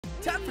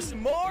Tap for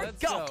some more.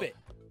 Let's Gulp go. it.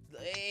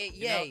 Yay.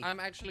 You know, I'm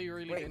actually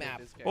really Great good map. at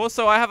this game.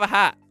 Also, I have a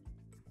hat.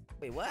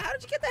 Wait, what? How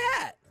did you get the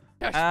hat?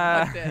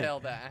 What the hell?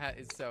 That hat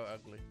is so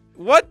ugly.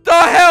 What the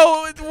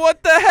hell?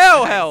 What the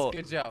hell? Hell.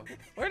 Good job.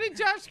 Where did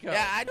Josh go?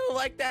 Yeah, I don't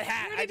like that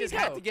hat. Where I did he just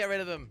had go? to get rid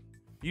of him.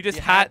 You just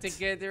You had to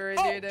get rid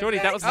Oh, of Jordy,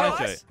 that was oh,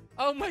 my joke.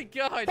 Oh my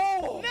god.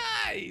 Oh.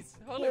 Nice.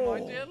 Hold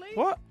on, Jelly.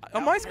 What?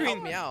 On my Help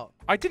screen? me out.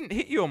 I didn't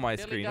hit you on my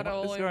Jelly screen. got a What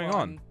hole is in going one.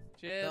 on?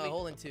 Jelly. No, a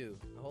hole in two.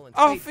 A hole in two.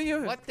 Oh, Wait, for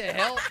you. What the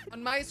hell?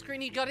 On my screen,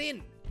 he got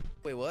in.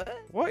 Wait, what?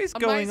 What is On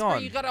going my screen,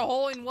 on? you got a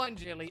hole in one,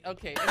 Jelly.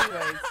 Okay,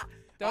 anyways.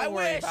 I Don't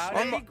worry wish. about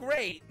That'd it. be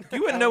great.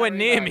 You were Don't nowhere worry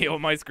near about me it.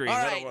 on my screen. All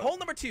I don't right, know hole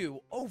number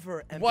 2.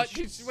 Over ambitious. What?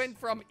 You just went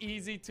from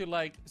easy to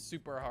like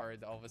super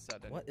hard all of a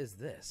sudden. What is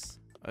this?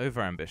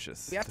 Over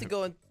ambitious. We have to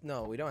go in.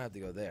 No, we don't have to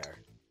go there.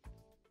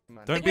 Come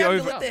on. Don't Think be we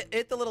have over- to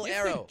hit the little You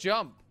arrow. should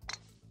jump.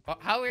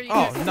 How are you?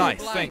 Oh, guys so nice.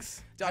 blind?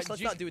 Thanks. Josh,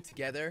 let's not do it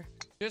together.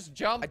 Just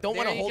jump. I don't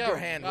want to hold your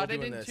hand while Got it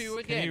doing in this. two Can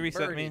again. Can you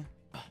reset birdie. me?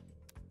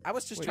 I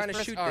was just Wait, trying to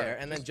just shoot press R. there,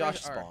 and then Just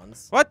Josh press R.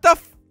 spawns. What the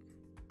f?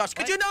 Josh,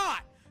 could you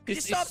not? Could you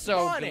This stop is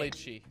so spawning?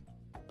 glitchy.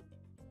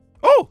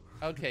 Oh!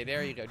 Okay,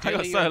 there you go. I got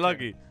Jelly, so your turn.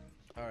 lucky.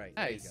 All right,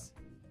 there you go. Nice.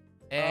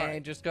 And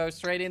Alright. just go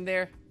straight in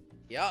there.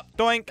 Yep.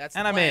 Doink, That's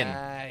and the I'm plan. in.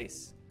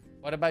 Nice.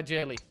 What about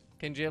Jelly?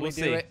 Can Jelly We'll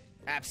do see. it?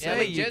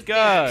 Absolutely. There you just go.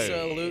 did.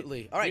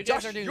 Absolutely. All right, You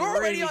guys Josh, are doing you're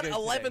already really on good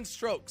 11 today.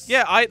 strokes.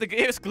 Yeah,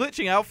 it was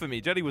glitching out for me.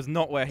 Jelly was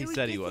not where he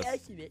said he was.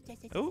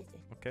 Oh,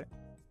 okay.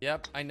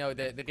 Yep, I know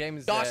the game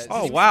is Josh,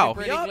 Oh, seems wow.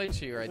 pretty Yup.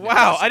 glitchy right now.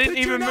 Wow, Josh, I didn't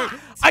could you even not?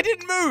 move. I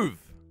didn't move.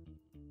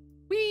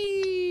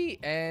 Whee!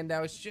 And that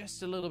was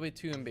just a little bit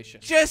too ambitious.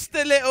 Just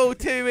a little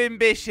too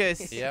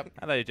ambitious. Yep.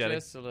 Hello, Jelly.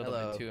 Just a little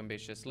Hello. bit too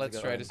ambitious. Let's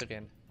it try going? this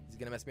again. He's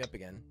gonna mess me up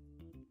again.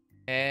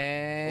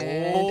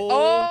 And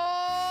Oh!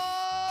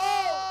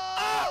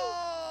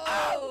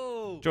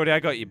 Jordy, I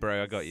got you,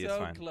 bro. I got you. It's So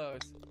fine. close.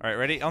 All right,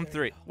 ready? On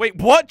 3. Wait,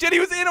 what? Jelly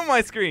was in on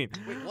my screen.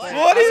 Wait,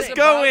 What I is was about to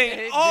going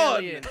hit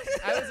on? Jelly in.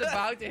 I was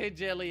about to hit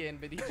Jelly in,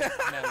 but he just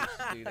managed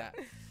to do that.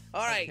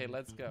 All right. Okay,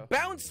 let's go.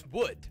 Bounce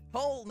wood.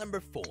 Hole number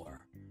 4.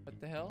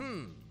 What the hell? What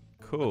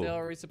the Cool. hell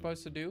are we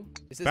supposed to do?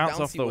 Is this Bounce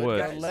off bouncy the wood.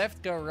 Go guys?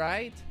 left, go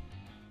right?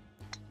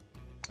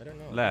 I don't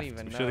know. Left.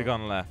 even We should have know.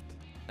 gone left.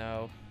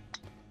 No.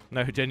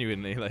 No,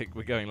 genuinely, like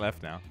we're going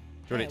left now.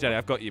 Jordy, Yeah, Jelly, well-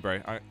 I've got you, bro.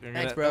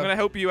 Thanks, bro. I'm gonna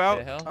help you out,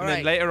 The hell? and All then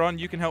right. later on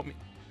you can help me.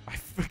 I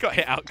got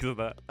hit out because of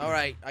that. All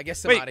right, I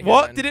guess I'm Wait, out of here.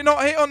 what? then. Did it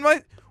not hit on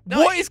my? No,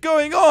 What is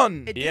going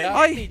on? It Yeah. didn't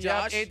I- hit me,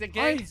 Josh. The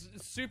game's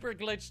super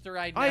glitched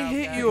right now. I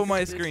hit guys. you on my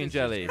This screen, is just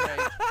Jelly. great.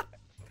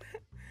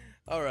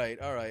 All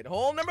right.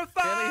 Hole number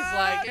 5. Jelly's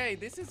like, hey,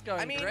 this is going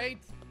I mean, great.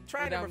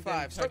 Try without number them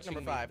 5. Stroke touching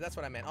number me. 5. That's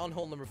what I meant. On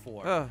hole number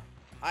 4. Ugh.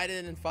 I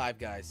did it in 5,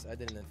 guys. I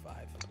did it in 5.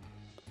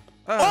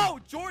 Ugh. Oh,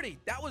 Jordy,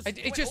 that was.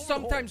 It just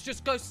sometimes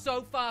just goes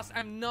so fast.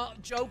 I'm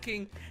not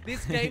joking.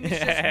 This game is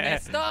just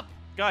messed up.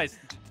 Guys,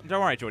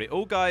 don't worry, Jordy.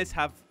 All guys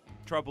have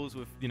troubles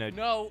with,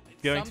 No.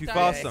 Going too sometimes-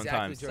 fast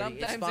sometimes. Jordy,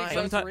 it's Sometimes fine. it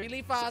goes Someti-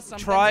 really fast.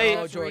 Sometimes Try- it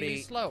goes No, really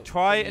Jordy. slow.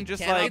 Try You and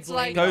just cannot like It's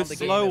like go on the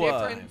game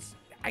slower. difference.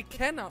 I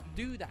cannot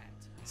do that.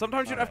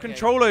 Sometimes you don't have Alright.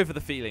 control over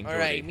the feeling, All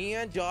Jordy. right, me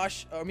and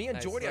Josh, or me and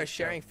Nice, Jordy are let's go.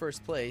 sharing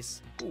first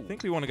place. I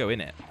think we want to go in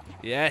it.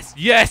 Yes,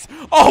 yes.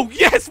 Oh,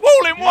 yes,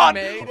 wall in You one.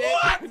 made it.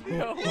 What?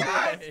 No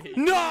way.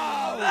 No!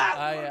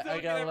 I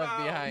got left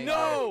behind.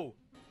 No!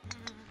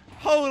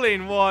 Hole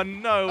in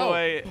one. No Oh.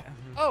 way.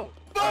 Oh,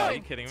 Are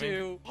you kidding me?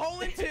 2. Hole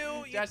in 2.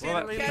 You Josh, Well,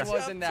 it didn't really catch up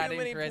wasn't that too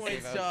many impressive.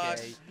 points, Josh.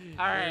 Okay.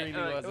 Alright, It really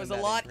alright. It was wasn't a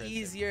that lot impressive.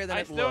 easier than I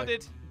it still looked.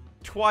 did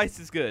twice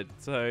as good.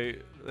 So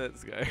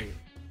let's go.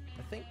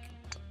 I think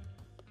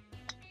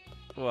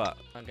What?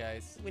 Come on,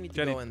 guys. we need to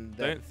Jenny, go in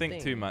the don't think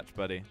thing. too much,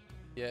 buddy.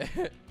 Yeah,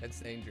 that's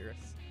dangerous.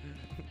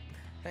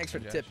 Thanks for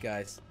the Josh. tip,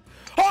 guys.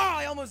 Oh,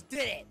 I almost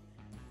did it!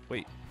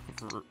 Wait,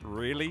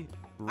 really?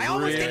 I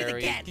almost did it There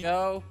again. we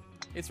go.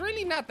 It's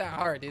really not that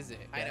hard, is it?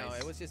 I know,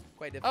 guys? it was just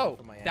quite difficult Oh,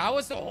 for my end. that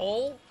was the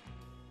hole?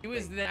 It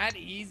was that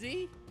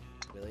easy?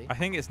 Really? I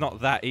think it's not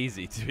that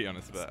easy, to be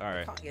honest, but all I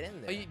right. can't get in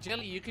Oh, there.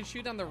 Jelly, you can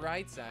shoot on the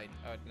right side.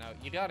 Oh, no,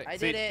 you got it. I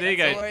See, did it. there you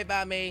Don't go. worry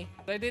about me.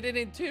 I did it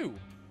in 2.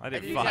 I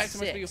did did You five. guys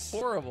must be 6.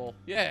 horrible.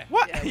 Yeah.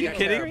 What? Yeah, Are we you are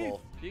kidding me?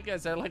 terrible. You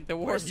guys are like the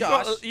Where's worst.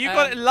 Josh? You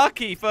got it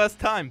lucky first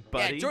time,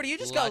 buddy. Yeah, Jordy, you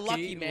just got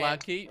lucky, man.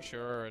 Lucky?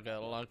 Sure, I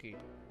got lucky.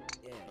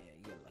 Yeah, you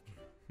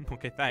got lucky.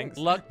 Okay, thanks.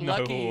 Lucky,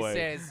 No he way.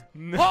 says.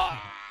 No.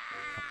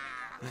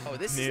 Oh,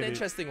 this is an Nearly.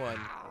 interesting one.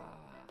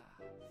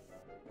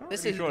 Not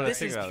This really is sure what I this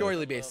think is about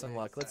purely based on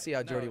luck. Let's see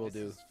how Jordy will this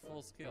do. is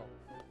full skill.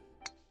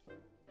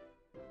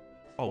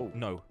 Oh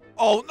no.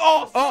 Oh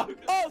no! Oh,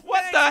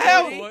 What thanks, the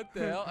hell? Jordy. What the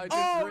hell? I just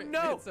Oh,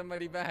 no. hit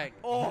somebody back.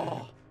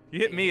 Oh, You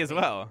hit me as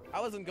well.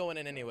 I wasn't going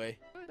in anyway.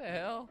 What the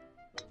hell?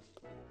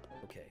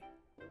 Okay.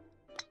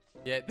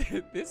 Yeah,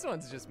 this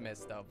one's just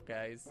messed up,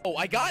 guys. Oh,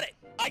 I got it.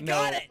 I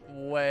got it.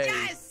 No way.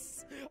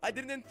 Yes! I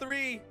did it in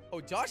 3. Oh,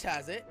 Josh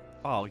has it.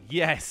 Oh,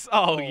 yes.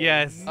 Oh,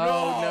 yes. Oh,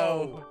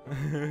 All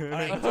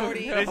right,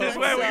 Jordy. This is let's,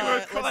 where we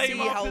let's reclaim see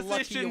our how lucky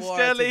positions, you are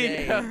Jelly.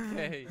 today.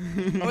 Okay.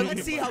 Or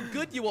let's see how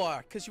good you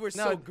are, because you were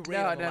so great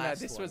on the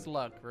last This one. was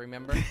luck,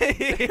 remember? This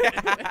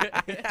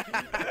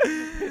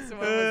one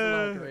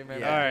was luck,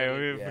 remember? All right,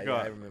 we Yeah,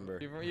 forgot. I remember.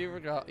 You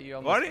forgot. You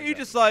almost Why don't you forgot.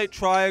 just like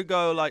try and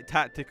go like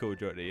tactical,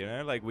 Jordy? You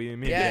know, like we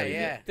immediately.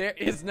 Yeah. There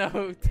is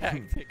no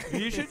tactic.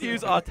 You should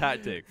use our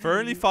tactic. For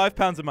only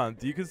 £5 a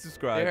month, you can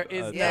subscribe. There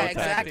is no Yeah, tactic,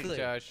 exactly.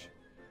 Josh.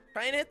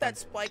 Try and hit that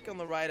spike on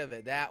the right of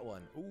it. That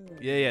one. Ooh.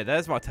 Yeah,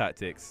 there's my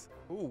tactics.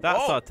 Ooh. That's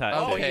oh. our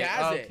tactic. Oh, he Okay,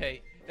 has it.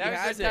 okay. He That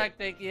has was the it.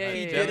 tactic. Yeah, He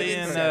yeah, did Jelly it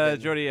in and 7.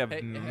 Jordy have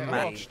Hey,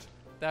 matched.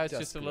 That was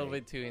Just just a little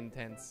great. bit too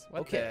intense.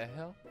 What Okay. the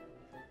hell?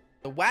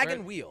 The wagon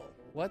Where- wheel.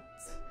 What?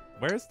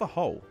 Where's the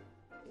hole?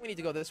 We need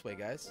to go this way,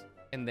 guys.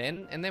 And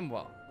then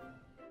what?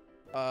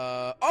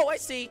 Oh, I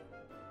see.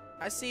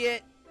 I see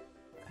it.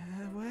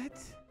 What?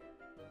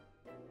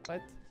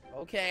 What?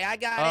 Okay, I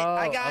got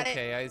it. I got it.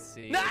 Okay, I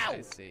see. No!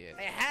 I see it.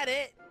 I had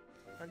it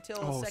until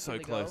a Oh, second so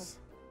ago. close.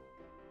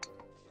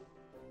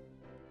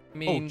 I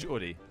mean, Oh,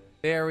 Jordy.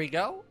 there we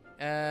go.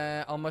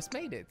 Almost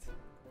made it.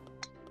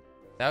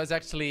 That was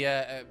actually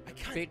a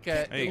can't big.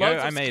 get There you loads go,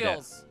 of I made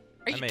it. skills.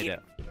 Are I you made kidding?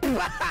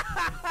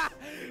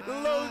 it.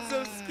 Loads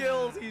of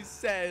skills, he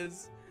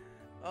says.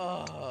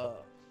 Oh.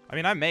 I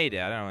mean, I made it.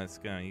 I don't know where it's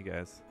going, you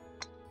guys.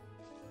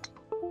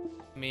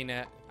 I mean,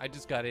 I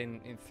just got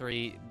in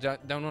 3.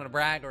 Don't want to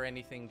brag or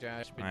anything,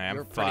 Josh, but I am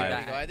you're pretty 5. There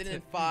you go. I bad. did it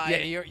in 5.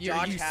 Yeah, Josh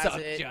you has suck,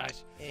 it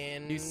Josh.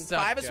 in You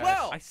suck, 5 as Josh.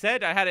 well. I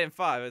said I had it in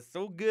 5. It's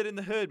all good in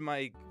the hood,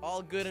 my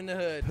All good in the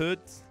hood.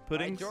 puddings.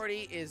 Right,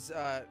 Jordy is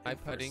My in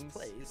first puddings.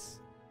 place.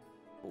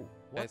 Ooh,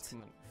 Guys, what?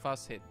 come on,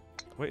 fast hit.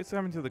 Wait, it's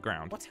happening to the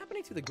ground. What's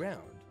happening to the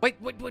ground? Wait,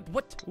 what?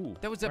 Ooh,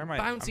 That was a where am I?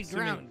 I'm bouncy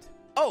assuming- ground.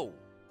 Oh.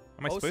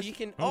 Am I Oh, so supposed you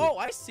can. to? Oh,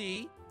 I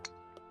see.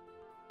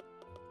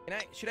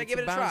 Should I It's give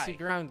it a bouncy try?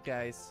 ground,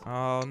 guys.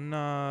 Oh,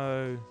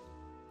 no.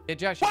 Yeah,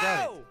 Josh, you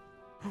got it.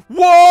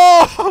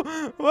 Whoa!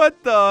 Whoa!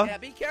 What the? Yeah,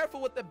 be careful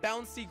with the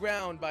bouncy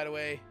ground, by the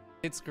way.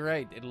 It's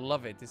great. I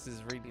love it. This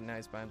is really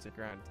nice bouncy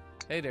ground.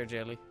 Hey there,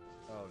 Jelly.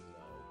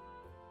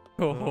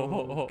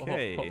 Oh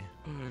Okay.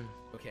 no.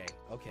 Okay.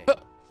 Okay.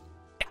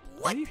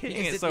 Why are you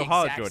hitting Is it so the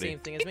hard, exact Jordy? Same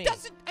thing as me.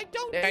 I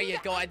don't. There you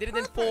go. I did it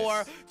in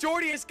 4.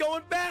 Jordy is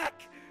going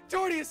back.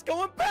 Jordy is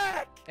going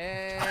back.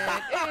 And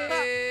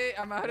hey,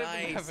 I'm out of the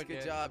Nice. map Good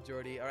again. job,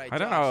 Jordy. All right. I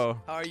don't Josh,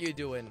 know. How are you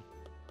doing?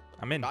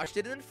 I'm in. Josh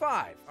did it in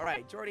 5. All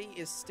right. Jordy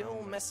is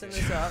still messing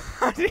this up.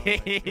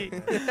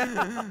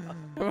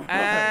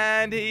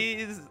 And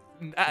he's at a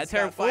He's got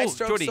terrible 5 oh,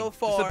 strokes Jordy, so just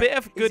far. a bit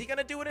of Is good he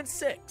gonna do it in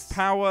 6?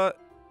 power.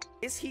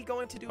 Is he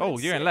going to do it Oh,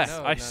 in you're in 6? less.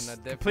 No, I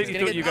no, no, completely definitely.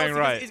 thought you were going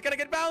right. He's gonna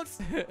get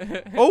bounced.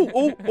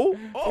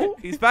 Oh,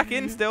 he's back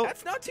in still.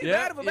 That's not too Yep,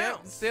 bad of a yep,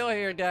 bounce. still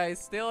here, guys.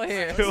 Still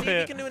here. Let's Still see if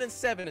here. he can do it in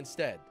 7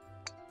 instead.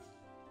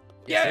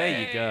 Yeah, there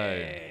you go.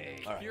 Yay!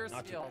 All right, Pure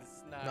not too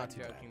skills. bad. Nah, Not I'm too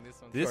bad. joking.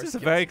 This one's This First is a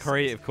skills very is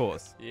creative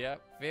course.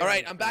 Yep. All right,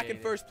 very I'm back in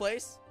creative. first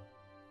place.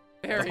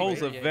 Very The holes are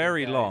creative,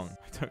 very guys. long.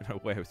 I don't know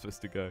where we're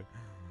supposed to go.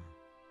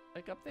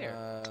 Like up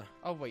there.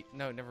 Oh wait,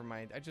 no, never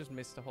mind. I just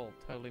missed a hole.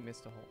 Totally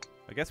missed a hole.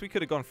 I guess we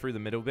could have gone through the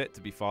middle bit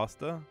to be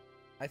faster.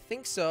 I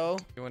think so.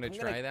 You want to I'm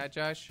try gonna- that,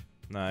 Josh?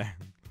 No.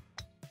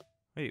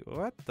 Wait,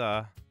 what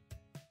the?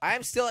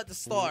 I'm still at the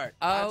start.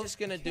 I'm just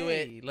gonna do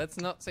it. Okay, Let's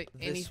not say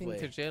this anything way.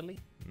 to Jelly.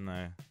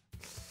 No.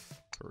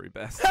 Very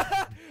best.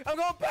 I'm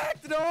going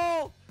back to the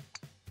hole.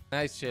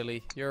 Nice,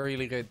 Jelly. You're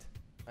really good.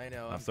 I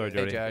know. I'm sorry, good.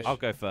 Jordy. Josh. I'll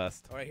go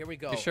first. All right, here we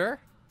go. You sure?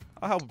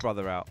 I'll help a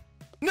brother out.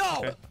 No.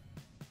 Okay.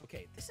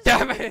 Okay, this is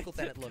Damn more it. difficult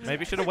than it looks. Maybe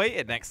like. should have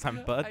waited next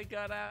time, bud. I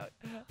got out.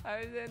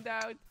 I went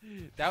out.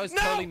 That was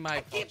No, totally my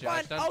I fault, keep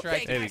Josh. on- Don't try okay,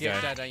 to There we give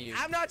go. that on you.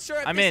 I'm not sure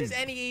if I'm this in. is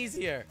any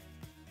easier.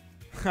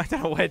 I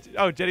don't know where.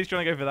 Oh, Jelly's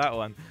trying to go for that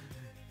one.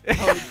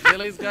 Oh,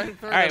 Jelly's going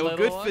for All right, the well,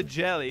 little good one. for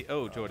Jelly.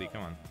 Oh, Jordy,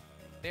 come on.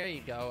 There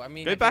you go. I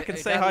mean, Go back and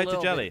say hi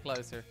to Jelly.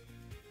 Closer.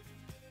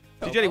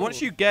 See, Jelly,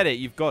 once you get it,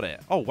 you've got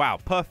it. Oh, wow,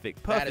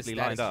 perfect. That is Perfectly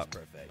just lined up.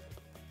 perfect.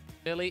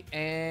 Jelly,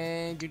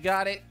 and you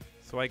got it.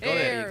 So I got There it.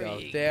 There you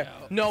you go. There.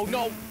 go. No,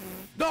 no,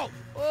 no.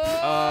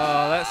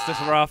 Oh, that's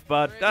just rough,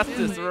 bud. That's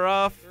just Really?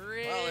 rough.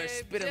 Well, there's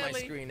spit in my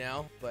Jelly. screen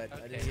now, but I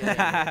Okay, didn't he get did it.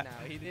 it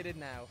now. He did it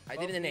now. I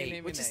did an Both 8,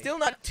 him which and is eight. still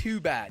not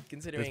too bad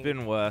considering. There's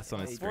been worse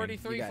on his It's screen.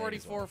 43, You got it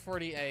as 44, well.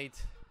 48.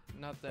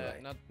 Not the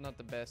Right. not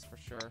the best for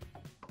sure.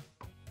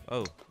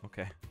 Oh,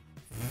 okay.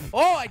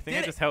 Oh, I I think I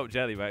did it. just helped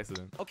Jelly by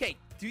accident. Okay,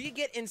 do you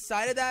get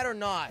inside of that or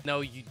not?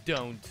 No, you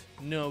don't.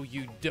 No,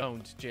 you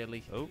don't,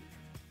 Jelly. Oh,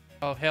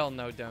 Oh, hell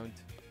no, don't.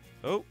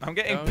 oh, I'm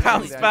getting Don't do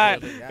bounced that,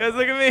 back. Jelly. Guys,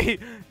 look at me.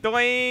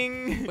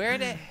 Doing. Where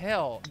the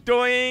hell?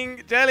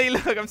 Doing. Jelly,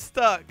 look, I'm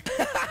stuck.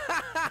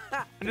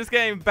 I'm just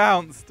getting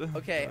bounced.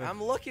 Okay,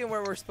 I'm looking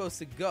where we're supposed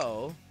to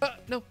go.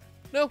 No,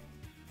 no,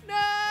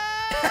 no!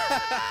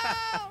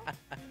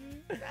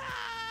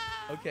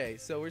 Okay,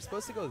 so we're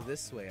supposed to go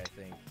this way, I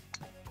think.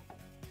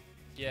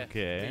 Yeah.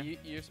 Okay.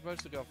 but you're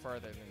supposed to go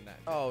farther than that.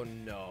 Oh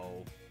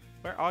no,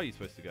 Where are you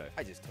supposed to go?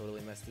 I just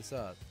totally messed this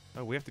up.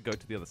 Oh, we have to go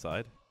to the other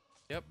side.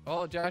 Yep.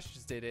 Oh, Josh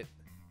just did it.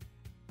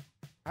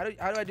 How do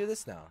I do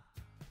this now?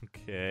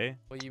 Okay.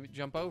 Well, you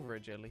jump over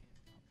it, Jelly.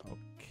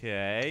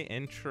 Okay,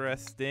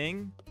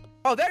 interesting.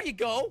 Oh, there you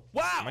go.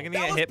 Wow. Am I gonna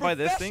get hit by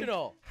this thing?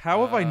 professional.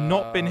 How have I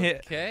not been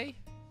hit? Okay.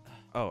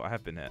 Oh, I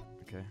have been hit.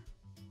 Okay.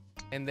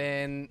 And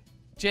then,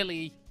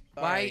 Jelly,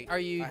 why are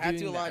you I have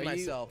doing to align that?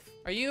 myself.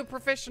 Are you a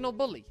professional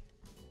bully?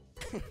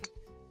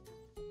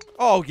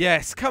 Oh,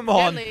 yes. Come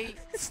on. Jelly,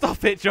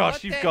 Stop it, Josh.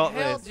 what You've the got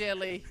hell, this.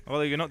 Jelly?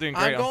 Well, you're not doing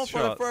great I'm going on for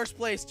the shots. first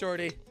place,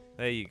 Jordy.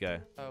 There you go.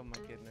 Oh my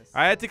goodness.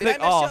 I had to Did I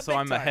click mess you R, up so big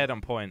I'm time? ahead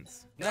on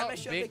points. Did I Not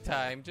mess you up big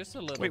time, just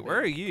a little Wait, bit. where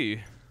are you?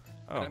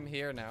 But Oh. I'm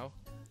here now.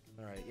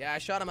 All right. Yeah, I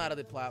shot him out of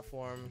the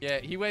platform. Yeah,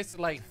 he wasted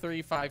like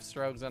 5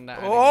 strokes on that.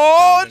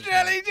 Oh,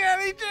 Jelly,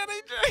 Jelly,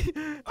 Jelly,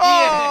 Jelly.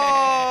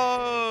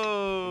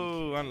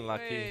 Oh,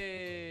 unlucky.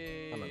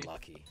 Hey. I'm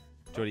unlucky.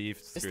 Jordy, you've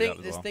This screwed thing, up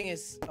as this well. thing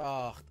is.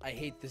 Oh, I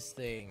hate this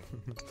thing.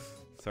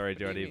 Sorry, do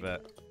you Jordy, mean?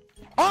 but...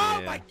 Oh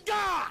Yeah. my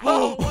God!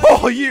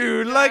 Oh,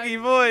 you lucky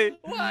boy.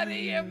 What do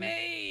you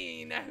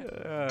mean?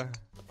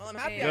 Well, I'm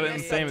happy You I got it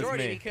messed same up as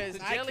Jordy me. because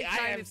The I jelly am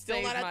kind of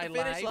still not saved at the my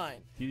finish life.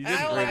 line. You And didn't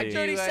I only have really.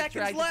 30 You seconds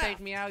tried left. to take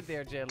me out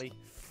there, Jelly.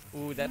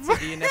 Ooh, that's a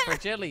DNF for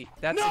Jelly.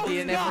 That's No, a it's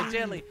DNF not. for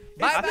Jelly.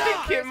 I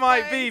think it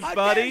might be, How dare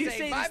buddy. you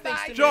say these Bye things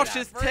bye, to me? Josh that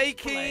is first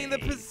taking the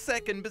place.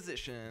 second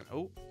position.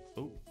 Oh,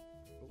 oh,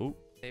 oh.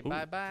 Say Ooh.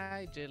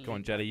 bye-bye, Jelly. Go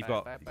on, Jelly, you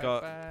got-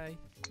 Bye.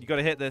 You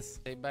gotta hit this.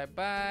 Say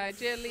bye-bye,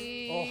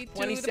 Jelly. Oh, to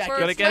 20 the seconds. first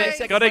Gotta get it,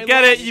 place. gotta My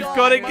get it, last you've shot,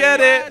 gotta my get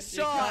it. last You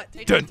shot. got-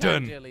 take Dun, your time,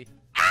 dun. Jelly.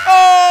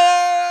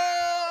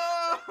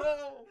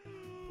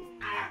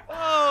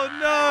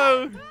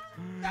 Oh no!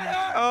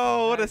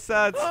 Oh, what a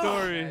sad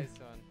story. Nice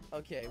one.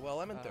 Okay, well,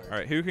 I'm in third. All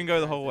right, who can go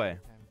the whole way?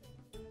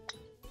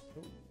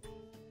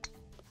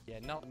 Yeah,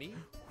 not me.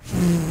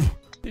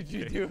 Did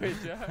you do it,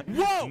 Josh?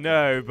 Whoa!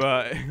 No,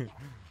 but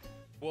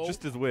Whoa.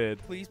 just as weird.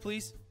 Please,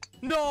 please.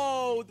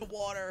 No, the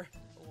water.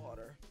 The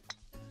water.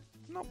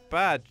 Not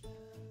bad.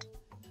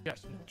 Josh,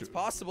 It's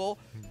possible.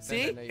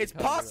 See? no, you It's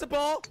can't do it.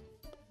 possible.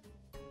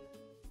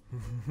 Oh,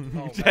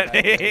 my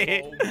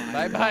Jelly. God. Oh,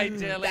 my Bye-bye, God.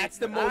 Jelly. That's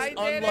the most I did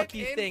it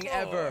unlucky in thing 4.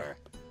 ever.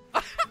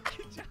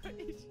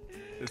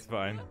 It's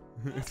fine.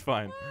 It's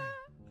fine.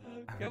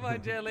 Come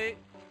on, Jelly.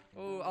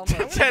 Ooh, I'm almost.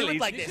 gonna do Jelly,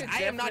 it like you this. should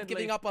I am not definitely-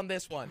 giving up on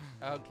this one.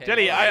 Okay.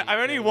 Jelly, alright, I'm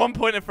only Jelly. 1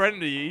 point in front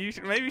of you.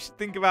 Maybe you should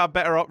think about a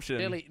better option.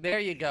 Jelly, there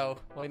you go.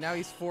 Well, now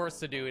he's forced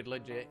to do it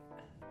legit.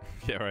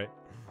 Yeah, right.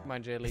 Come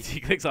on, Jelly. He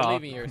clicks Believe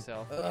off. in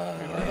yourself. Come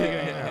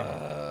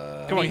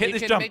I on, mean, hit you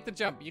this can jump. make the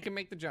jump. You can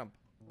make the jump.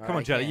 Come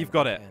on, Jelly, you've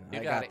got it. You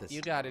I got it. this.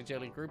 You got it,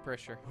 Jelly. Group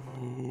pressure.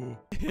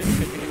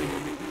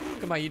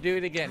 Come on, you do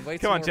it again. Wait.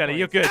 Come on, Jelly,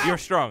 you're good. You're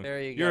strong. There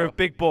you You're go. a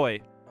big boy.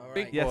 All right.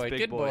 Big Yes, boy. big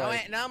Good boy.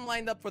 boy. Now I'm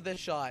lined up for this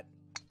shot.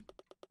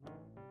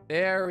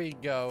 There we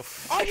go.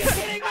 Are you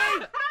kidding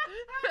me?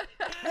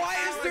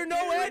 Why is there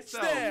no edge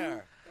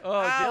there? Oh,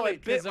 Ow, Jelly, I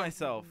bit because of-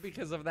 myself.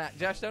 Because of that.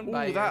 Josh, don't Ooh,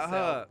 bite that yourself.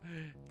 hurt.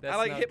 That's I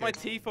like not hit my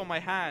good. teeth on my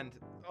hand.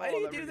 Why Oh, do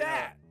you that do really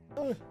that?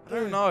 hurt. I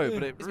don't know,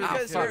 but it It's really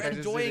because fuck, you're I just did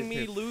enjoying it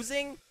me too.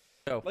 losing?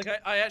 Like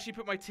I actually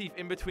put my teeth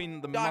in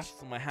between the Josh,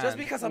 muscles of my hand. Just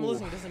because I'm Ooh.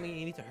 losing doesn't mean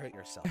you need to hurt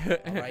yourself.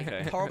 All right?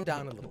 Okay. Calm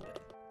down a little bit.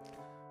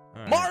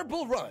 All right.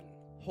 Marble Run,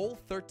 hole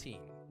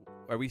 13.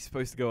 Are we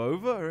supposed to go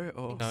over?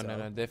 Or? No, no,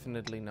 no,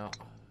 definitely not.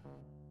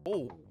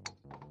 Oh,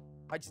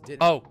 I just did it.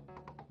 Oh,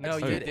 no,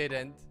 just you did it.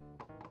 didn't.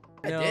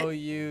 I No, did.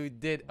 you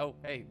did. Oh,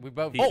 hey, we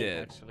both He did,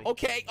 did. actually.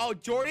 Okay. Oh,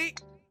 Jordy.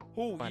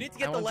 Ooh, Fine. you need to I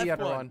get the want the left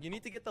other one. one. You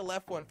need to get the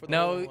left one for the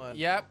No, other one.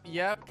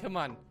 yep. Come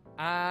on.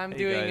 I'm Hey,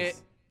 doing guys.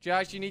 it.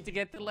 Josh, you need to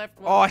get the left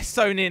one. Oh, I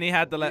so nearly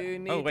had the left. You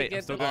need Oh to wait, I'm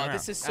get still the- going Oh, around.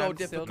 this is so I'm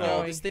still difficult.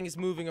 going. This thing is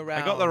moving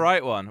around. I got the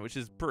right one, which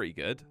is pretty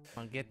good.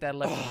 Come on, get that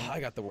left Oh, one. I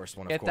got the worst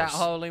one, of Get that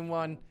course. hole in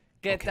one.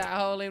 Get Okay. that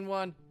hole in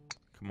one.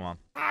 Come on.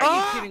 Are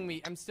Ah! you kidding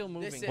me? I'm still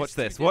moving. is Watch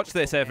too this. Watch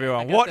this, difficult, man. everyone.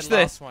 I got Watch the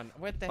last this. one.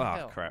 What the Oh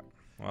hell? crap.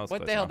 Well, that was What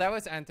close the hell? enough. That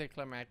was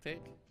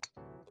anticlimactic.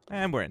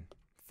 And we're in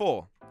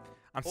 4.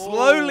 I'm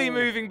slowly Oh.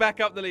 moving back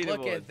up the leaderboard.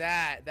 Look at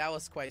that. That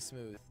was quite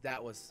smooth.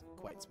 That was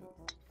quite smooth.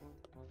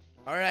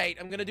 All right,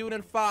 I'm going to do it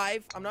in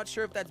 5. I'm not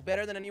sure if that's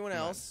better than anyone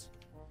else.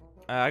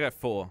 I got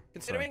 4.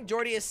 Considering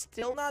Jordy is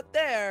still not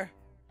there,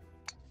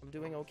 I'm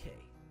doing okay.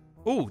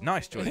 Ooh,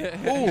 nice, Jordy. He's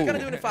Ooh. going to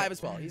do it in 5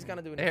 as well. He's going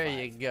to do it in There 5.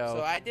 you go.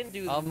 So I didn't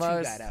do too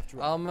Almost. bad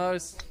after all.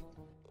 Almost.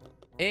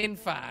 In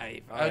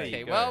 5. There you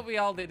Okay. go. Well, we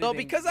all did it. So in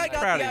because I got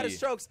Proud the of out of you.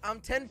 strokes,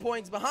 I'm 10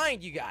 points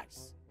behind you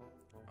guys.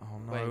 Oh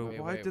no! Wait,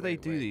 Why wait, do they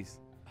wait, do wait. these?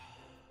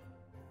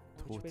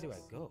 Which way do I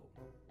go?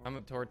 I'm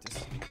a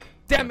tortoise.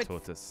 Damn it!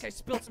 Tortoise. I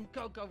spilled some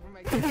coke over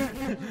my.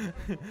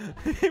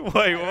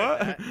 Wait,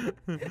 what?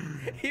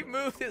 He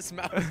moved his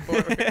mouse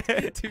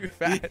forward too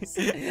fast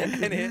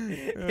and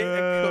hit a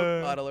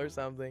Coke bottle or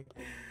something.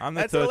 I'm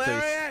the That's tortoise.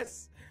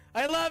 hilarious.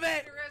 I love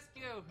it.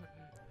 Rescue!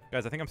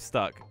 Guys, I think I'm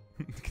stuck.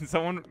 Can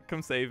someone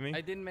come save me?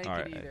 I didn't make All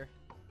it right. either.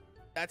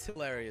 That's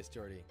hilarious,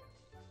 Jordy.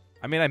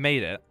 I mean, I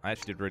made it. I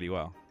actually did really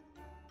well.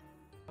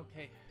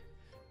 Okay.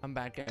 I'm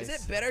back, guys. Is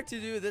it better to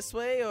do this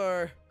way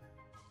or?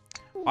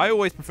 I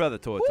always prefer the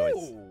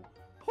tortoise. Ooh.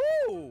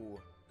 Ooh.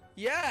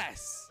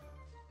 Yes.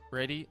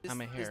 Ready? Is,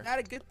 I'm a is hare. that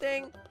a good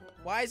thing?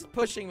 Why is it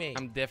pushing me?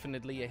 I'm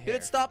definitely a Could hare.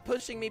 it stop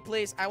pushing me,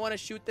 please? I want to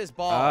shoot this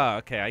ball. Ah,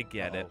 okay, I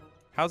get it. Uh-oh.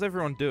 How's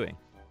everyone doing?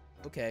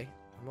 Okay.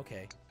 I'm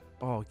okay.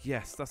 Oh,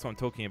 yes, that's what I'm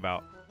talking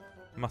about.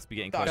 Must be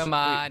getting Gosh, close. Come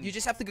on. You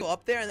just have to go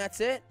up there and that's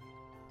it?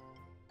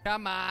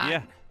 Come on.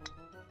 Yeah.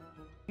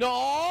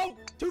 No!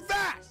 Too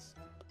fast!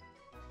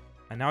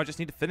 And now I just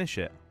need to finish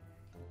it.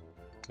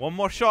 One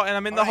more shot and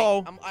I'm in the All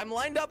hole. right, I'm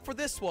lined up for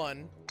this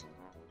one.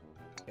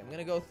 Okay, I'm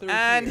gonna go through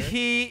And here.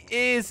 he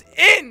is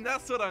in.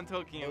 That's what I'm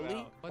talking Slowly?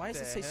 about. What Why does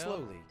it the say hell?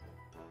 slowly?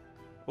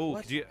 Oh,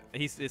 What? could you?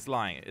 It's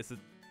lying. It's a.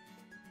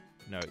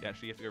 No,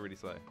 actually, you have to go really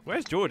slow.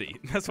 Where's Geordie?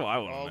 That's what I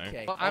want to know.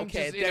 Okay, Well, I'm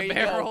okay, just there in you a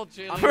barrel, go.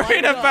 Jelly. I'm We're in a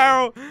lined up.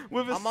 barrel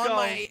with a I'm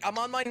skull.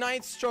 on my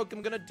 9th stroke.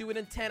 I'm gonna do it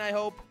in 10, I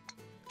hope.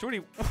 Geordie.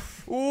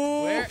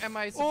 Ooh. Where am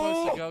I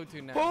supposed to go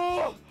to now?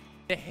 Oh.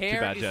 The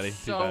hair bad, is Jelly. Too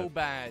so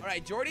bad. All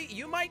right, Jordy,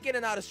 you might get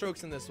an out of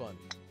strokes in this one.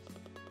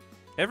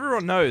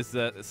 Everyone knows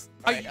that. It's...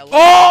 All right,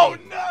 Oh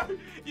no!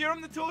 You're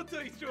on the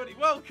tortoise, Geordie.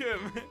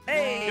 Welcome.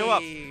 Hey. Go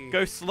up.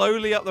 Go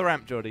slowly up the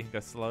ramp, Geordie. Go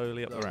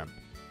slowly up the Slowly. ramp.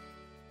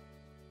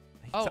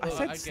 Oh, I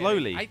said get it.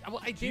 slowly. I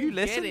Do you didn't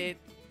listen? get it.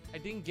 I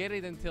didn't get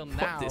it until What?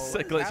 now. This is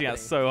What's glitching out happening?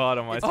 so hard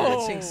on my It's screen.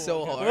 glitching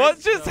so hard. What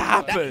just So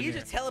happened? That, you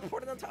just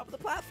teleported on top of the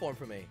platform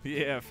for me.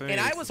 Yeah, for me.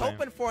 And I it's was the same.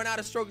 hoping for an out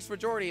of strokes for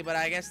Jordy, but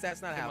I guess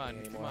that's not Come happening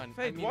on, anymore. come on.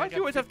 Hey, I mean, why I do you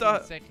got always have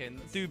to 15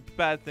 seconds. do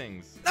bad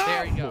things. No!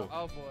 There you go.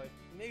 Oh boy.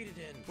 Made it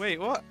in. Wait,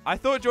 what? I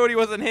thought Geordie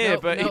wasn't here,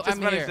 but he just I'm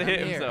managed here, to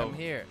hit I'm himself. I'm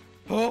here.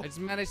 Oh. I just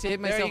managed to hit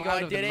There myself you go. out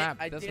I of did the it. map.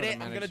 I That's did what it. I'm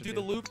gonna managed do to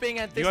the looping,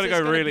 and this gotta is go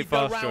gonna really be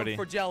fast, the round Jordy.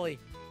 for Jelly.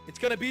 It's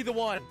gonna be the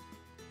one.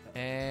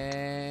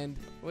 And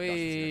I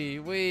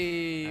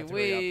have to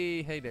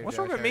Hey there, What's Josh.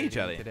 wrong with How me, are you doing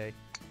Jelly? Today?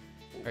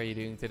 How are you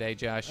doing today, I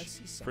Josh?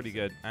 see something. Pretty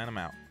good. And I'm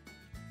out.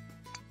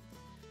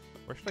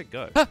 Where should I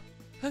go?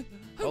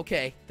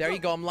 Okay, there you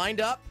go. I'm lined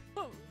up.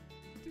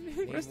 Where's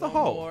Need the one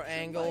hole? More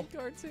angle.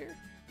 Minecart's here.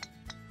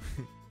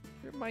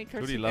 Your minecart's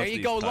Jordy here. loves There you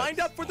these go. types. Lined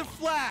up for the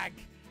flag.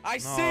 I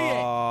see it.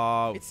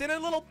 Oh, It's in a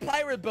little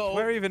pirate boat.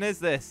 where even is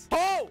this?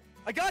 Oh,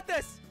 I got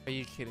this. Are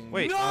you kidding me?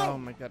 Wait. No! Oh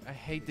my god, I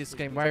hate this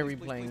game. Why are we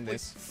playing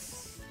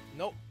this?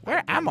 Nope. Where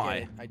I didn't am get I?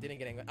 it. I didn't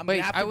get it. I'm Wait,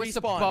 gonna have I to was respawn.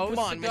 supposed Come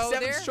on, to my go 7th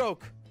there?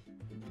 stroke.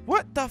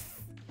 What the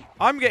f...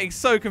 I'm getting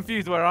so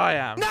confused where I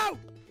am. No.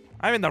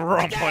 I'm in the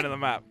wrong Again! point of the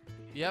map.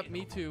 Yep,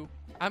 me too.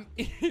 I'm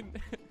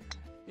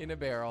in a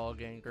barrel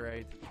again.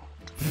 Great.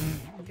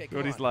 Okay, come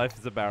Geordie's on. life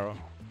is a barrel.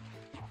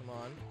 Come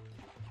on.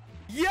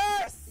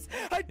 Yes!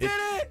 I did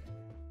it!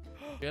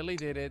 Jelly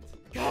did it.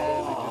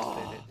 Oh.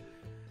 Jelly just did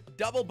it.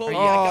 Double bogey. Oh.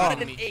 I got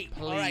it in Me, 8.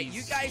 All right, you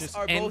please, guys just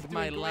are end both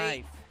my doing great.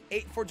 life.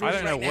 8 for George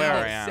don't know right where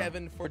now. I am.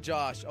 7 for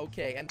Josh.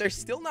 Okay, and they're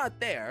still not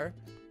there.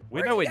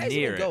 We're Where are nowhere you guys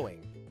near even it.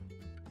 going?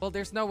 Well,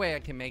 there's no way I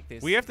can make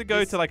this. We have to go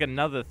This to like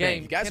another thing.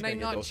 game. You guys Can are I gonna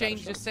get not those change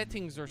out the of stuff.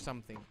 settings or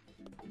something?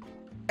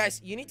 Guys,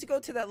 you need to go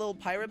to that little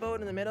pirate boat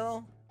in the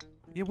middle.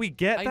 Yeah, we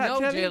get I that, know,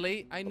 Jelly?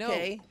 Jelly. I know.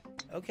 Okay.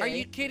 Okay. Are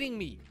you kidding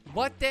me?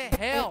 What the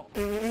hell? I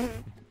mean,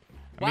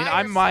 Why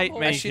I are might some I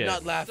make holes should it.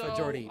 not laugh so at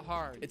Jordy.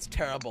 hard? It's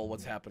terrible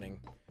what's happening.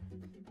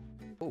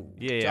 Ooh.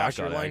 Yeah, yeah, Josh,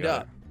 I got you're it, I lined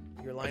got up.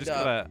 You're I lined just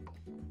up. gotta...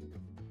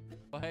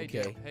 Well, hey,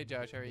 Okay. hey,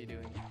 Josh, how are you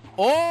doing?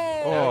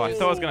 Oh! Oh, I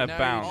thought I was gonna Now you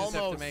bounce. just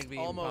have to Almost. make the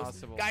Almost.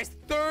 impossible. Guys,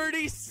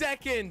 30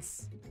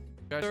 seconds.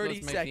 Josh, 30 let's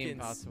make the seconds.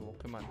 impossible.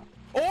 Come on.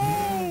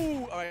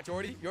 Oh! All right,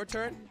 Jordy, your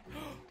turn.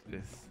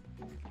 This.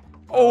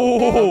 Oh,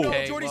 Oh! no,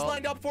 Okay, Jordy's well-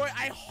 lined up for it.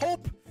 I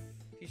hope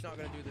he's not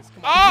gonna do this.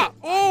 Come on. Ah!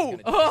 He's Ooh! gonna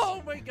do Oh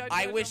this. my God!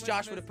 I Josh, wish almost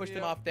Josh would have messed pushed me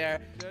him up. off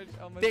there. Josh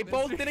almost They messed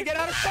both me didn't up. get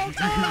out of strokes.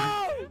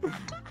 Oh!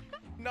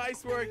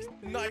 Nice work.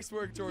 Nice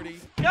work, Jordy.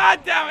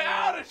 God damn it!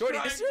 Out of Jordy,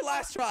 this strokes. is your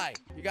last try.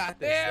 You got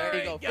this. There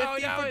you go. we go.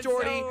 50 Now for it's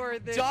Jordy. so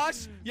worth it.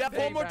 Josh, you have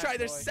one more Payback, try.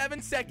 There's boy.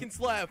 7 seconds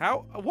left.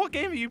 How? What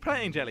game are you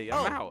playing, Jelly?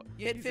 I'm out.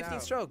 You hit He's 15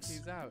 out. strokes.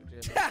 He's out,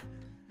 Jelly.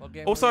 What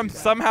game Also, were I'm you at?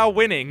 somehow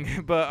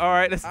winning, but all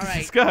right, let's All right.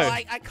 just go. Well,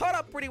 I caught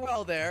up pretty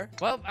well there.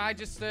 Well, I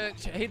just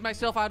hit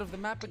myself out of the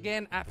map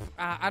again.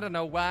 I don't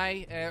know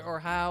why or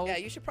how. Yeah,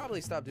 you should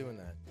probably stop doing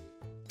that.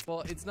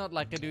 Well, it's not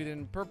like I do it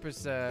on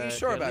purpose. Are you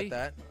sure Jelly. about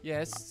that?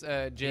 Yes,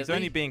 Jelly. He's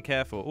only being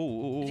careful. Ooh,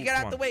 ooh, ooh. Could you get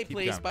come out the on, way, keep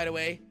please, going. by the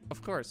way?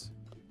 Of course.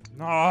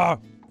 No.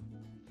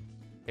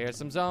 Here's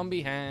some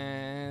zombie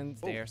hands.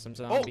 Oh. There's some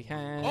zombie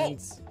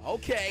hands. Oh,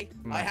 okay.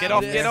 Come I on. have Get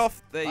off, this. get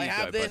off. There I you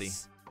have go, buddy.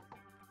 this.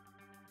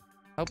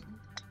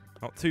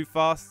 Not too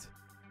fast.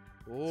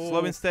 Ooh,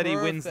 Slow and steady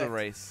wins the perfect.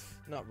 race.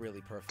 Not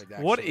really perfect,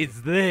 actually. What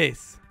is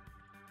this?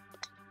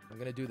 I'm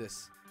gonna do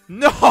this.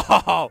 No!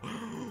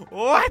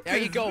 What There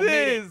you is go. Made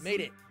this? it. Made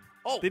it.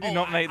 Oh, Did you oh,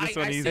 not make this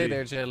one I easy? Stay see.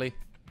 there, Jelly.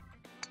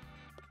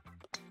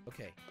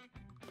 Okay.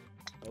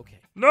 Okay.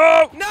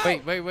 No! No!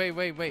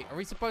 Wait. Are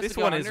we supposed This to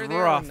go one is under there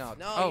or rough. not?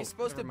 No, Oh, you're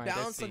supposed to never mind, I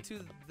bounce see. onto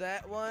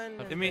that one.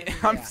 I and mean, then-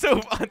 I'm yeah.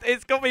 so.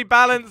 It's got me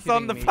balanced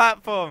on Kidding the me.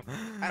 platform.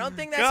 I don't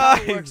think that's how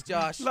it Guys, works,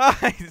 Josh.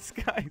 Guys,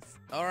 guys.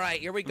 All right,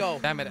 here we go.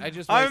 Damn it! I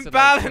just I'm wasted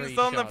like 3 balanced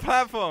on the shots.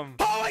 platform.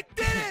 Oh, I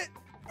did it!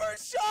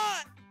 First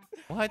shot!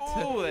 What?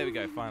 Oh, there we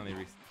go.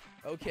 Finally.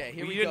 Okay,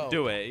 here Well, we you go. didn't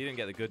do it. You didn't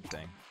get the good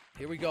thing.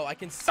 Here we go. I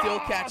can still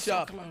catch so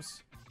up.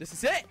 close. This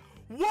is it.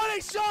 What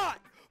a shot!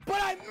 But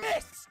I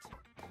missed.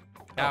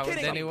 No,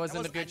 kidding. then it That wasn't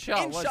was a good an shot,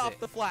 inch was off it?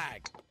 the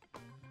flag.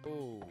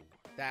 Ooh,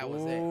 that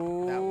was it. That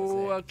Ooh, was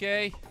it.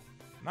 okay.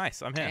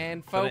 Nice. I'm here.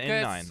 And Got it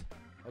in focus.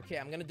 9. Okay,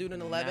 I'm gonna do it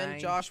in 11. 9.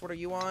 Josh, what are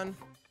you on?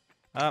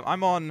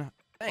 I'm on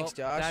Thanks,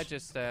 Well, Josh. That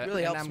just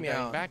Really and helps I'm me going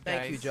out. Back,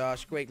 Thank you, guys.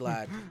 Josh. Great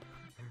lad.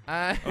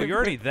 Oh, you're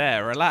already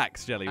there.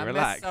 Relax, Jelly. I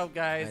Relax. messed up,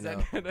 guys. I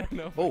know. I don't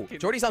know. if Oh, I can-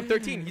 Jordy's on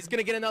 13. He's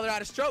gonna get another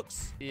out of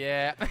strokes.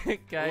 Yeah,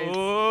 guys.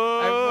 Oh,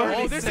 I've Oh,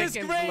 40 this is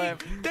seconds great.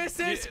 left. This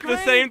is the great.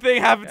 same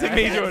thing happened to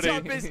me, Guys. Jordy.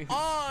 Ketchup is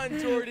on,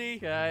 Jordy.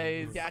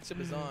 Guys. Ketchup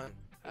is on.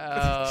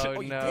 Oh, you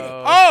did it.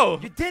 no. Oh!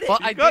 You did it. Well,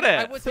 You I got did,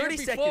 it. I was 30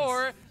 here seconds.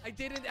 before. I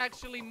didn't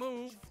actually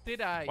move,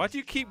 did I? Why do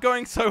you keep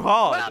going so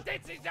hard? Well,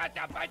 this is not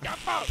the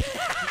fault.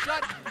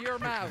 Shut your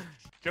mouth.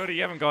 Jordy,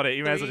 you haven't got it.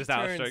 You may as well Three just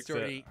turns, outstroke it.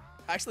 Jordy.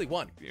 Actually,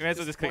 one. You may as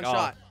well just click one R.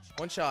 shot.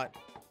 One shot.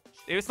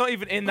 It's not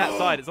even in that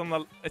side. It's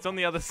on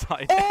the other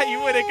side.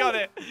 You would have got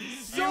it.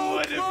 So you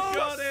would have got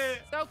close.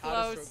 it. So Out of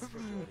close. strokes for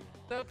Jordy.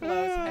 So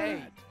close.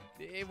 Hey,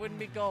 it wouldn't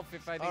be golf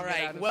if I didn't All get out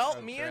right. of Well,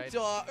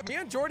 strokes, me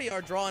and Jordy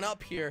are drawing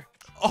up here.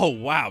 Oh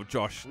wow,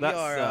 Josh. We That's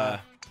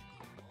are.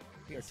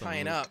 We are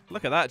tying up.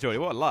 Look at that, Jordy.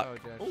 What a luck. Oh,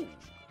 Josh.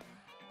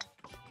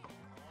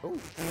 Oh. Oh.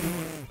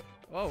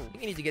 Whoa. I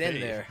think you need to get in Hey.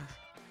 there.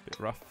 Bit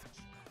rough.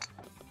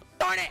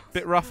 Darn it!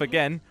 Bit rough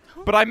again.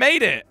 But I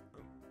made it.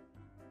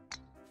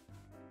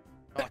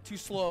 Oh, too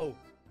slow.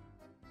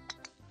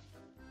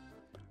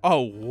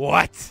 Oh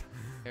what?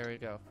 Here we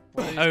go.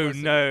 What are you Oh supposed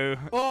to- no.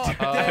 Oh,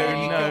 Oh, there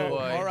you no. go.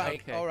 boy. All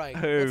right. Okay. All right.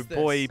 Oh What's this?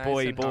 boy, Nice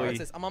boy, and boy. hard. What's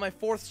this? I'm on my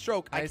 4th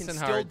stroke. I Nice can and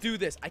still hard. do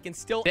this. I can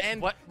still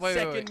end What? Wait,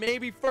 second, wait.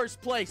 maybe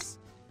first place.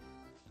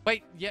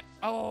 Wait, yeah.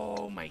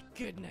 Oh my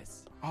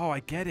goodness. Oh, I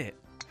get it.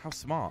 How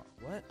smart.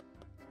 What?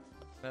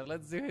 Now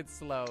let's do it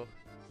slow.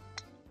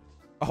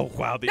 Oh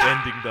wow, the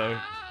ending though.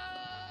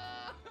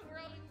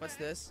 Rolling What's back.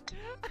 this?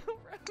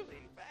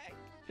 Rolling back.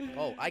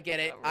 Oh, I get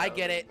it. I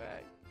get Rolling it.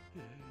 back.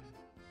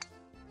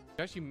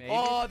 Josh, you made it.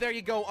 Oh, there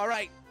you go. All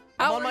right.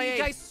 I'm How on are my you 8th.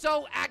 guys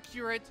so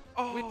accurate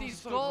with Oh, these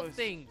so golf close.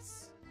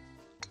 things?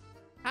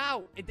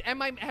 How?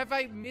 Have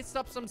I missed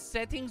up some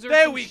settings or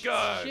There some we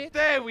go. shit?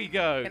 There we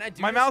go. Can I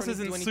do My this or mouse do I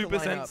need isn't to super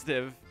line up?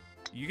 sensitive.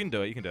 You can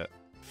do it. You can do it.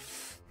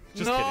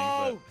 Just no!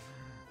 kidding.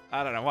 But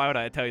I don't know. Why would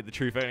I tell you the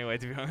truth anyway?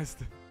 To be honest.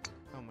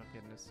 Oh my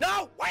goodness.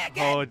 No! Why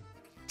again? Oh,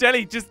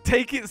 Jelly, just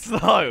take it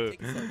slow.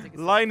 Take it slow, take it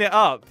slow. Line it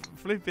up.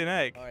 Flipping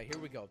egg. All right,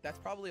 here we go. That's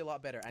probably a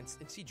lot better. And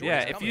see, Jordan's Yeah,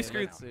 if coming you in screw-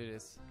 now. Let's do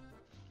this.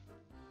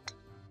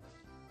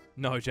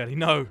 No, Jelly,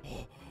 no.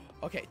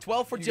 Okay,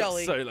 12 for You got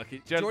Jelly. so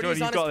lucky. Jordy's Jordy,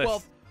 you on got his this.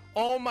 12th.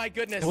 Oh my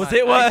goodness. Was Come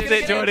it on, worth I it, just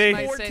changed Jordy?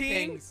 my 14,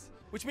 settings.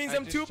 which means I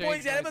I'm just 2 points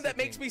changed my ahead of him. That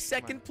makes me settings.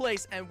 second Come on.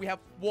 place, and we have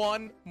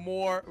one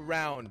more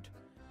round.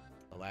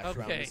 The last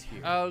round Okay. is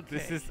here. Okay.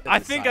 This is. Let's I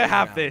think I decide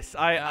have now. this.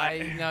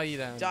 I no, you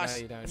don't. Josh,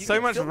 no, you don't. you So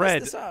can much still mess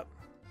red. this up.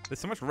 There's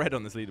so much red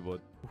on this leaderboard.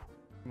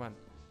 Come on.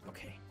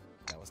 Okay,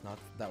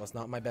 that was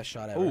not my best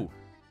shot ever. Ooh.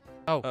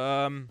 Oh.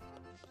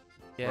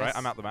 Yes. Right,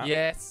 I'm out the map.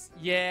 Yes.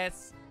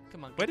 Yes.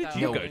 Come on. Where get did that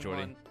you hole go, in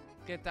Jordy? one.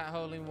 Get that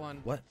hole in one.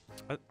 What?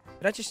 Did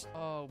I just?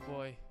 Oh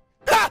boy.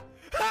 Jelly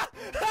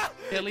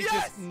Jelly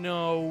just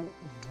no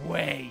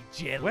way,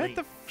 Jelly. Where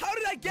the? How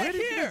did I get Where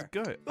did you here?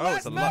 guys go? The Oh, last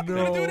it's a map, luck. we're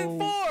gonna do it in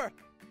No.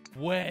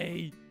 4.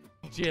 way,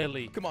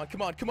 Jelly. Come on,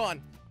 come on, come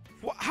on.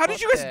 How did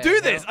What you guys the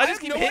do this? hell? I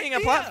just have keep no hitting a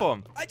idea.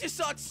 platform. I just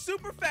saw it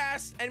super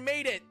fast and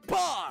made it.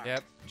 Bar.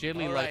 Yep.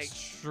 Jelly All like right.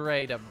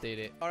 straight up did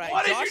it. All right.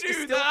 What did Josh you is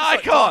do? still- The Josh,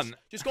 icon.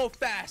 just go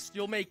fast.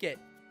 You'll make it.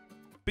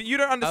 But you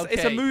don't understand.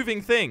 It's a Okay.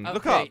 moving thing.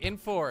 Look Okay, up. in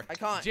 4. I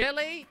can't.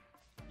 Jelly.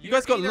 You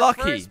guys got you're either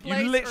lucky. first You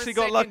place or literally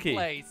got second lucky.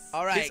 place.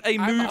 All right. It's a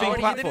I'm moving already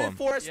Already did it in platform.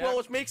 4 as well, Yeah.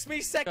 which makes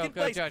me second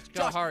Go, place. Josh,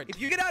 go hard.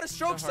 If you get out of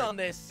strokes hard. on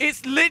this,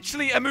 It's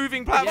literally a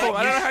moving platform.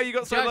 I don't know how you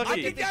got so Josh,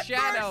 lucky. Look at the Get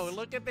shadow. first.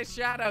 Look at the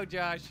shadow,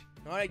 Josh.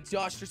 all right,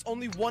 Josh. There's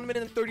only 1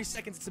 minute and 30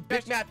 seconds. It's a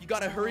big map. You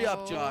gotta hurry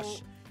up,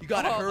 Josh. You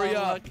gotta Oh, hurry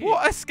up. unlucky.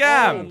 What a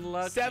scam.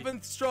 Unlucky.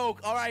 7th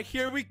stroke. All right,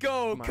 here we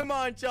go. Come on. Come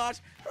on, Josh.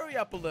 Hurry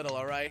up a little.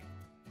 All right.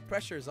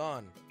 Pressure's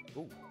on.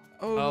 Ooh.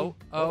 Oh,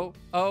 oh,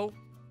 oh.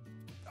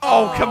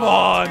 Oh, come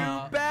on.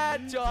 Too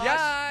bad, Josh.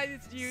 Yeah,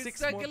 you 6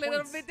 suck more a little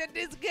points. bit at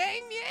this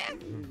game, yeah.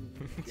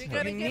 You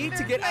gotta You get need to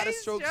third get out of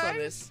place, strokes on Josh.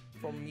 this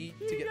for me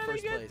to You get gotta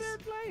first get place.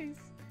 third place.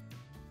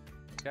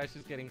 Josh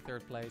is getting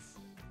 3rd place.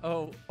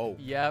 Oh. Oh.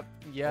 Yep.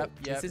 Yep.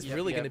 Oh, Yep. this is yep,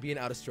 really yep. gonna be an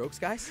out of strokes,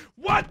 guys.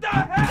 What the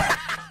heck?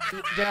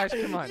 Josh,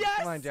 come on. Yes,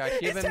 Come on, Josh.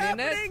 Give it's a minute.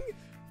 happening.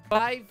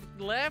 5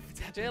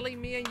 left. Jelly,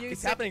 me, and you.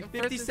 It's second- happening. 50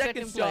 first and second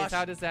seconds, place. Josh.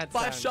 How does that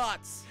 5 sound?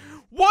 shots.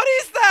 What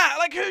is that?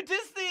 Like, who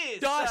does this?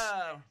 Josh,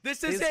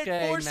 this is This it.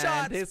 game, 4 man.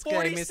 shots. This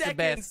 40 game is seconds. the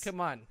best.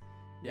 Come on.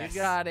 Yes.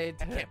 You got it.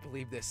 I can't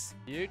believe this.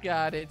 You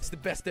got it. It's the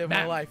best day of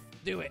my Now. life.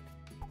 Do it.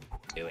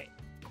 Do it.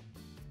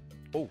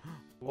 Oh.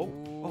 Oh.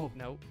 Ooh,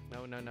 no.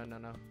 No, no, no, no,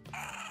 no.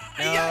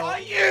 Yeah, Are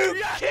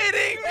you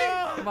kidding me?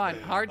 Come on.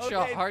 Hard shot.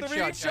 Okay, Hard 3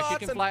 shot. Josh. You shots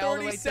can and fly all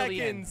the 30 way till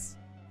the end. seconds.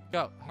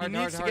 Go. He Hard,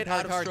 needs hard, to hard, get out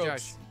hard, of hard,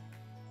 strokes.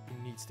 Josh.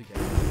 He needs to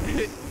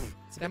get.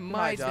 That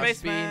might Josh. have been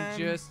Spaceman.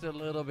 just a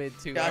little bit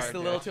too Just hard. a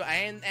little Josh. too,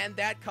 and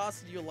that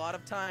costed you a lot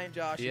of time,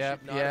 Josh. You Yep,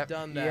 should not yep. have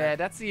done that. Yeah,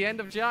 that's the end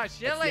of Josh. That's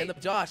the Jelly. end of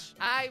Josh.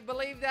 I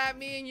believe that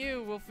me and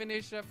you will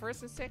finish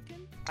first and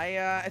second.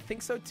 I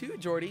think so too,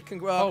 Jordy.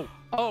 Oh,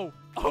 No.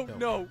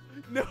 no,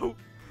 no,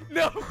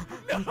 no,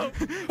 no.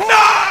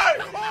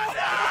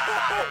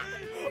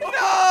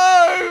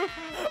 No!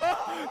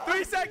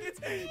 3 seconds.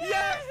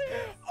 Yes.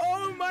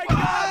 Oh my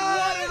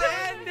God! What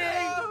an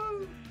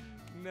ending!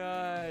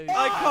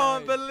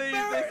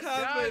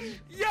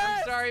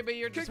 sorry, but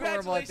you're just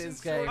horrible at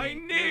this game. I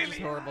You're nearly just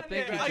horrible.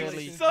 Thank you, I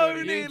Jelly. so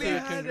You nearly too,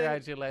 had it.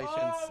 congratulations.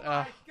 Oh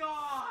my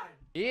god.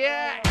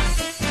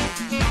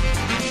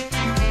 Yeah.